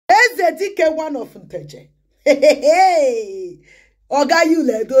a DK1 of Nteje. Hey. Oga Yul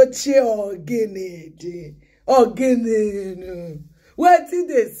Edochie Ogene. Ogene. Where did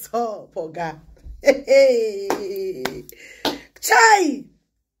they stop, Oga? Hey. Chai.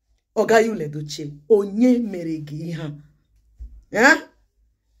 Oga Yul Edochie. Onye meregi ha. Yeah?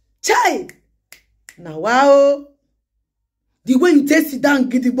 Chai. Now, wow. The way you take sit down,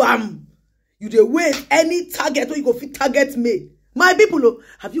 giddy bam. You dey wait any target where you go fit target me. My people,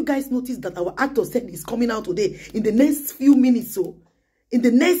 have you guys noticed that our actor said he's coming out today in the next few minutes? So, in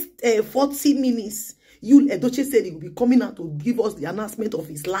the next 40 minutes, Yul Edochie said he will be coming out to give us the announcement of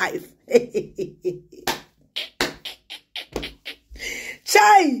his life.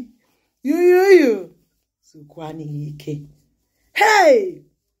 Chai! You. Hey!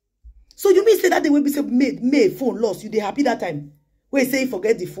 So you mean say that they will be say May phone lost? You they happy that time? Wait, say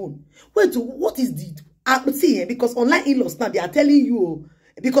forget the phone. Wait, what is the see, because online in-laws now they are telling you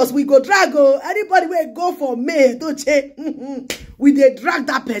because we go drag anybody will go for May, don't you? We they drag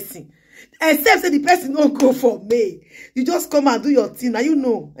that person. Except say the person don't go for May. You just come and do your thing. Now you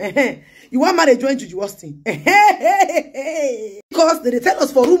know. You want marriage join Juju Austin. Because they tell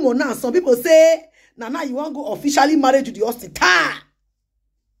us for rumor now. Some people say, now you want to go officially marry Juju Austin. Ta!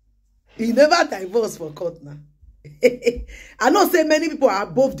 He never divorced for court now. I know say many people are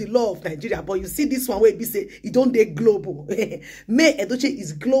above the law of Nigeria, but you see this one where we say it don't dey global. May Edochie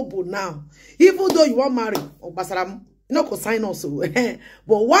is global now. Even though you want marry, or Basaram, not consign also. But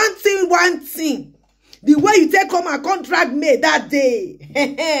one thing, the way you take come and contract May that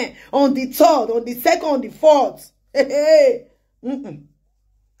day, on the 3rd, on the 2nd, on the 4th.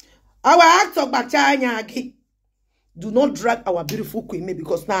 Our actor Bakchanyagi. Do not drag our beautiful queen May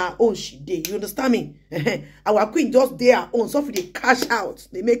because now own she day. You understand me? Our queen just there own. So if they cash out,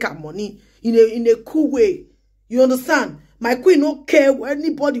 they make her money in a cool way. You understand? My queen don't care what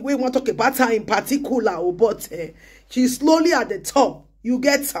anybody we want to talk about her in particular, but she's slowly at the top. You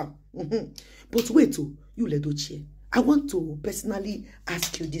get her. But wait, Yul Edochie, I want to personally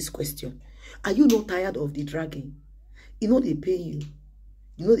ask you this question. Are you not tired of the dragging? You know they pay you.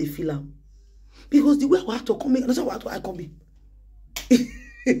 You know they feel them. Because the way we have to come in, that's what I come in.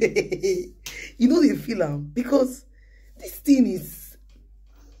 You know they feel them. Because this thing is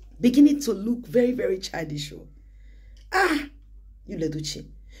beginning to look very, very childish. Yul Edochie.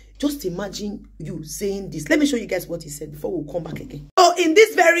 Just imagine you saying this. Let me show you guys what he said before we come back again. So in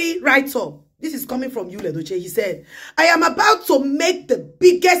this very write-up, this is coming from Yul Edochie. He said, I am about to make the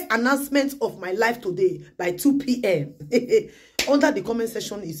biggest announcement of my life today by 2 p.m. Under the comment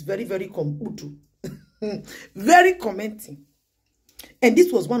section is very, very very commenting. And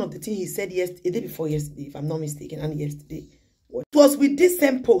this was one of the things he said yesterday, the day before yesterday, if I'm not mistaken, and yesterday. It was with this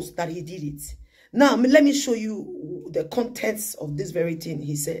same post that he did it. Now, let me show you the contents of this very thing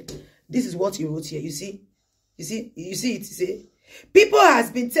he said. This is what he wrote here. You see it? He said, people has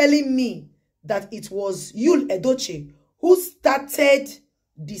been telling me that it was Yul Edochie who started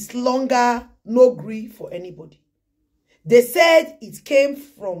this longer no grief for anybody. They said it came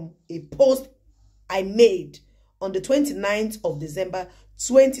from a post I made on the 29th of December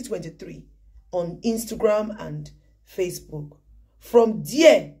 2023 on Instagram and Facebook. From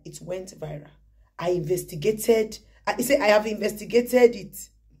there, it went viral. I investigated. He said, I have investigated it.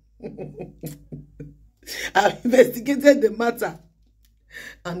 I have investigated the matter.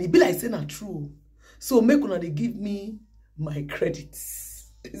 And it be like saying true. So make una they give me my credits.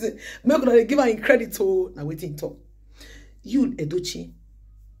 He said, make una they give her in credit. Oh, now waiting talk. Yul Edochie,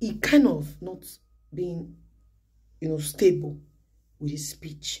 he kind of not being, stable with his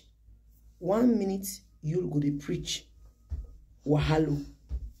speech. 1 minute, Yul go to preach wahalo.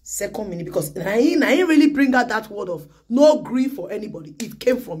 2nd minute, because I ain't really bring out that word of no grief for anybody. It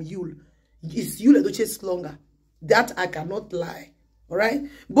came from Yul. It's Yul Edochie's longer. That I cannot lie. All right?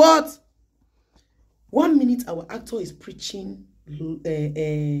 But 1 minute, our actor is preaching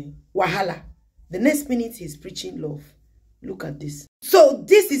wahala. The next minute, he's preaching love. Look at this. So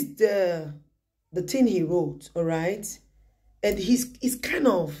this is the thing he wrote, all right? And he's kind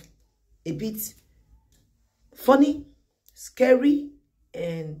of a bit funny, scary,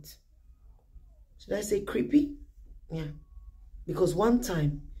 and should I say creepy? Yeah. Because one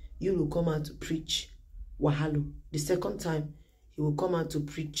time, you will come out to preach wahalo. The 2nd time, he will come out to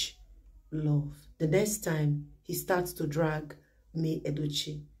preach love. The next time, he starts to drag May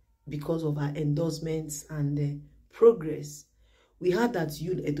Edochie because of her endorsements and progress. We heard that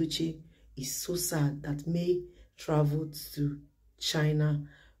Yul Edochie is so sad that May traveled to China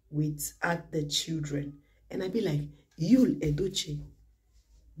with the children. And I be like, Yul Edochie,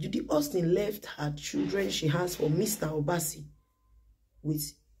 Judy Austin left her children she has for Mr. Obasi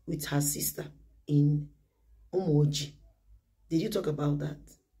with with her sister in Omoji. Did you talk about that?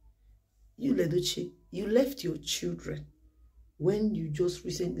 You, Edochie, you left your children when you just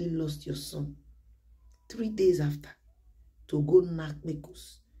recently lost your son. 3 days after, to go knack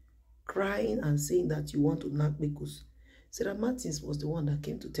Mekos, crying and saying that you want to knack Mekos. Sarah Martins was the one that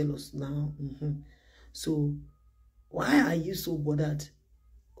came to tell us now. So, why are you so bothered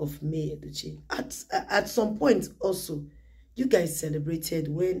of May Edochie? At some point also, you guys celebrated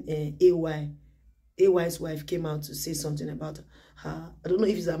when AY's wife came out to say something about her. I don't know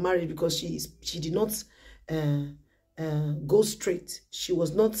if it's her marriage, because she did not go straight. She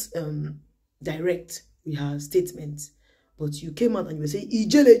was not direct with her statements. But you came out and you were saying, you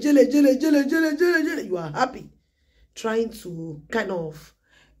are happy, trying to kind of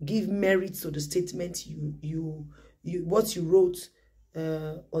give merit to the statement what you wrote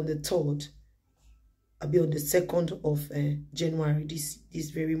on the 3rd, I'll be on the 2nd of January this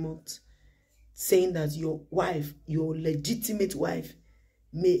very month, saying that your wife, your legitimate wife,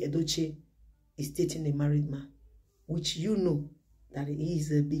 May Edochie, is dating a married man, which you know that it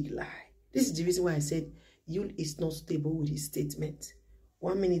is a big lie. This is the reason why I said Yul is not stable with his statement.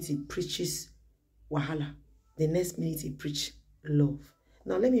 1 minute he preaches wahala, the next minute he preaches love.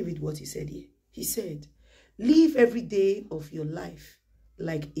 Now let me read what he said here. He said, live every day of your life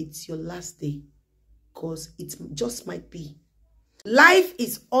like it's your last day, because it just might be. Life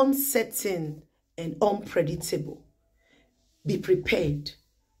is uncertain and unpredictable. Be prepared.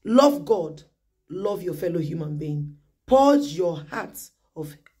 Love God. Love your fellow human being. Purge your heart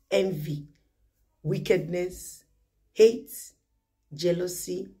of envy, wickedness, hate,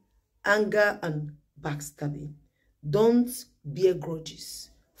 jealousy, anger, and backstabbing. Don't bear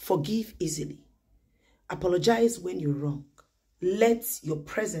grudges. Forgive easily. Apologize when you're wrong. Let your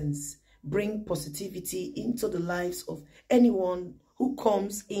presence bring positivity into the lives of anyone who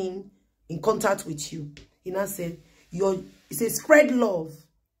comes in contact with you. He now said, it says, spread love,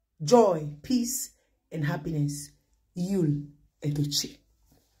 joy, peace, and happiness. Yul Edochie.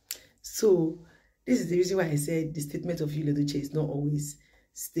 So, this is the reason why I said the statement of Yul Edochie is not always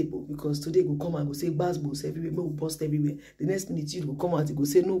stable, because today go come and go say basbos everywhere, we will bust everywhere. The next minute you will come out and go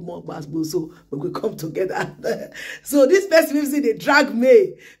say no more basbos, so we will come together. So this person will say they drag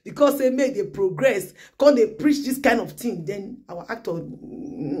May because they made they progress, because they preach this kind of thing. Then our actor,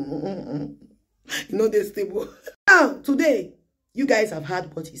 they're stable. Now today, you guys have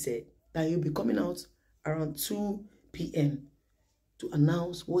heard what he said, that he'll be coming out around 2 p.m. to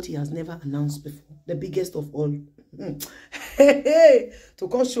announce what he has never announced before, the biggest of all. To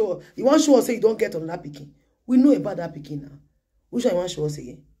come show, you want to show us say you don't get on that picking. We know about that picking now. Which one you want to show us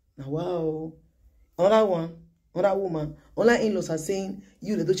again? Now, wow. Another one, another woman, online in-laws are saying,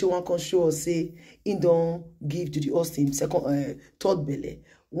 you the Edochie one can show us say, he don't give to the Austin third belly.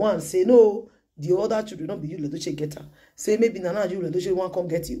 One say, no, the other children not be you the Edochie getter. Say, maybe Nana, you the Edochie one come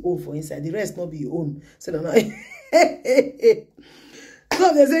get your own for inside. The rest not be your own. Say, Nana.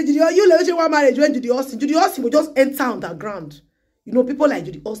 So they say, you let one marriage when Judy Austin. Judy Austin will just enter underground. You know, people like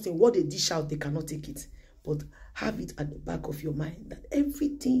Judy Austin, what they dish out, they cannot take it. But have it at the back of your mind that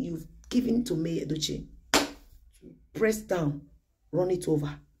everything you've given to May Edochie, press down, run it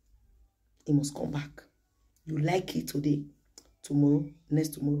over. It must come back. You like it today, tomorrow,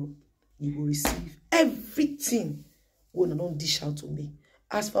 next tomorrow, you will receive everything when I don't dish out to me.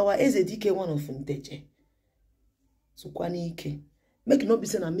 As for our SDK one of Unteje, so Kwani Ike. Make it not be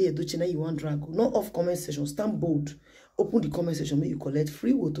saying that May Edochie now you want drag. Not off comment section. Stand bold. Open the comment section. Make you collect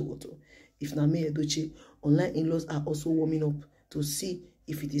free water. If na May Edochie, online in-laws are also warming up to see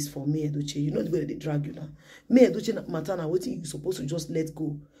if it is for May Edochie. You know the way they drag you now. May Edochie matter now. What you supposed to just let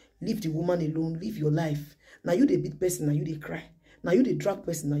go. Leave the woman alone. Live your life. Now you the big person. Now you they cry. Now you the drag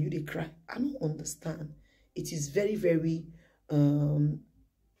person. Now you they cry. I don't understand. It is very, very as in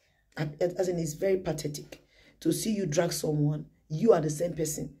it's very pathetic to see you drag someone. You are the same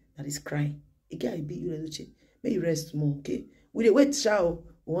person that is crying. Again, I be you, Edochie. May you rest more, okay? We wait, shall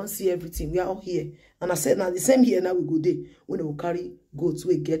we won't see everything. We are all here. And I said, now the same here, now we go there. When they will carry goats,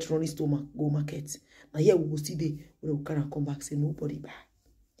 we get running stomach, go market. Now here we will see there. When they will carry and come back, say nobody back.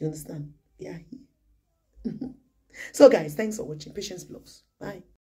 You understand? We are here. So guys, thanks for watching. Patience Vlogs. Bye.